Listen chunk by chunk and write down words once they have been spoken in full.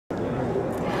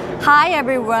Hi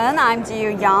everyone, I'm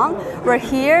Ji Young. We're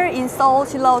here in Seoul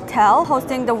Hotel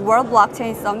hosting the World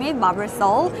Blockchain Summit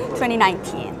Seoul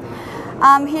 2019.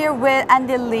 I'm here with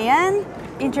Anndy Lian.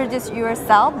 Introduce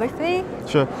yourself briefly.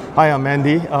 Sure. Hi, I'm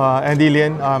Andy. Andy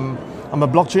Lian. I'm a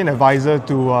blockchain advisor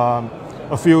to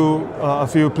a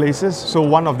few places. So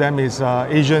one of them is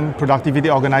Asian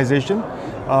Productivity Organization.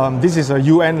 This is a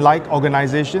UN-like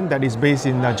organization that is based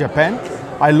in Japan.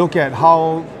 I look at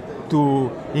how to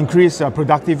increase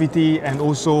productivity and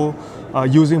also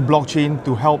using blockchain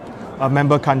to help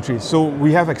member countries. So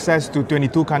we have access to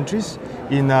 22 countries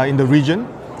in the region.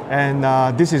 And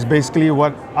this is basically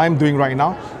what I'm doing right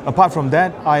now. Apart from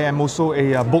that, I am also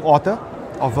a book author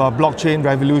of Blockchain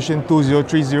Revolution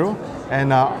 2030.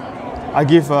 And I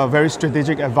give very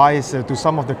strategic advice to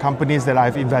some of the companies that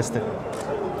I've invested.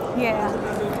 Yeah.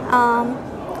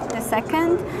 The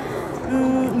second,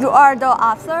 you are the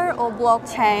author of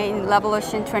Blockchain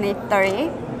Revolution 2030,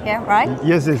 yeah, right?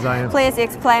 Yes, I am. Please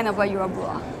explain about your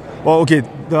blog. Well, okay,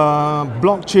 the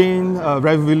Blockchain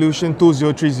Revolution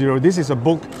 2030, this is a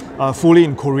book fully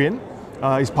in Korean.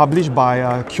 It's published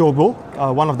by Kyobo,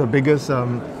 one of the biggest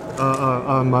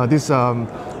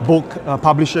book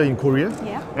publisher in Korea.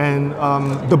 Yeah. And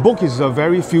the book is a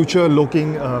very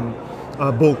future-looking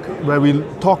book where we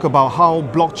talk about how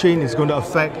blockchain is going to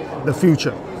affect the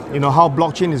future. You know, how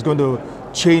blockchain is going to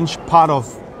change part of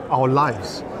our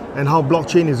lives and how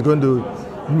blockchain is going to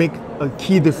make a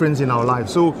key difference in our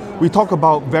lives. So we talk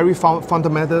about very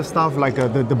fundamental stuff like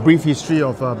the brief history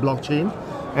of blockchain.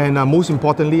 And most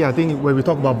importantly, I think when we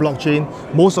talk about blockchain,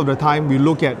 most of the time we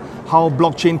look at how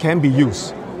blockchain can be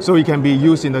used. So it can be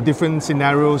used in the different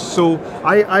scenarios. So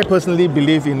I personally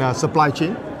believe in supply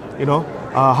chain, you know,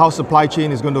 how supply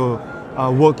chain is going to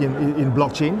work in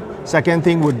blockchain. Second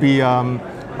thing would be,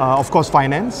 of course,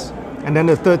 finance. And then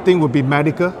the third thing would be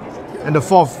medical. And the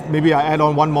fourth, maybe I add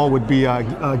on one more, would be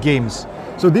games.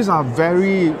 So these are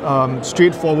very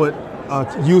straightforward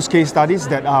use case studies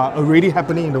that are already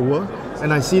happening in the world.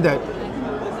 And I see that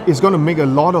it's going to make a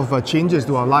lot of changes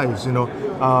to our lives, you know,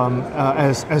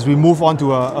 as we move on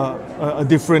to a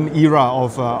different era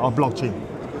of blockchain.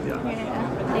 Yeah,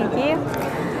 thank you.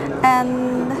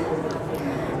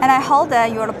 And I hope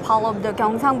that you're part of the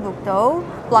Gyeongsang Bukdo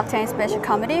Blockchain Special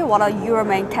Committee. What are your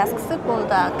main tasks for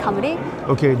the committee?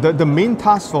 Okay, the main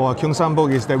task for Gyeongsang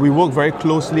Buk is that we work very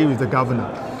closely with the governor.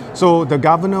 So the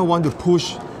governor wants to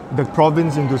push the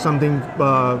province into something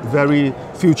very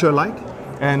future-like.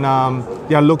 And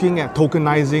they are looking at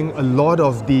tokenizing a lot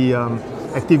of the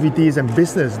activities and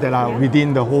business that are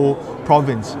within the whole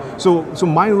province. So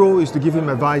my role is to give him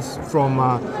advice from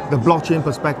the blockchain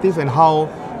perspective and how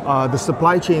the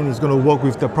supply chain is going to work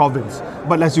with the province.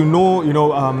 But as you know,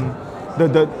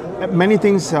 the many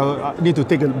things need to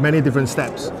take many different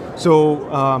steps. So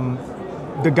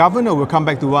the governor will come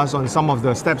back to us on some of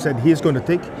the steps that he's going to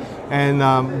take. And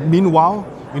meanwhile,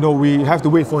 we have to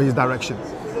wait for his direction.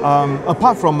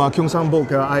 Apart from Gyeongsang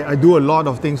Buk, I do a lot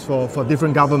of things for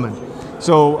different government.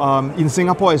 So in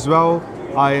Singapore as well,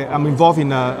 I am involved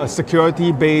in a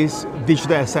security-based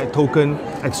digital asset token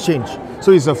exchange.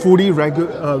 So it's a fully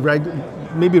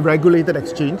regulated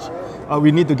exchange.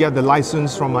 We need to get the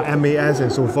license from MAS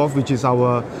and so forth, which is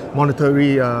our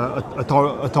monetary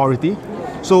authority.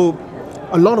 So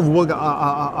a lot of work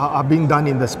are being done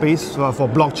in the space for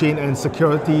blockchain and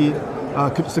security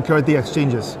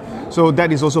exchanges. So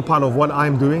that is also part of what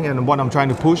I'm doing and what I'm trying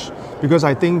to push, because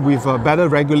I think with better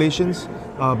regulations,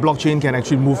 blockchain can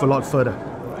actually move a lot further.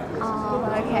 Oh,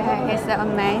 okay, it's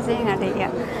amazing idea.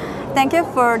 Thank you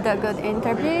for the good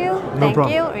interview. No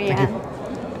problem. Thank you, Rian.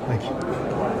 Thank you.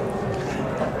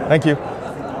 Thank you.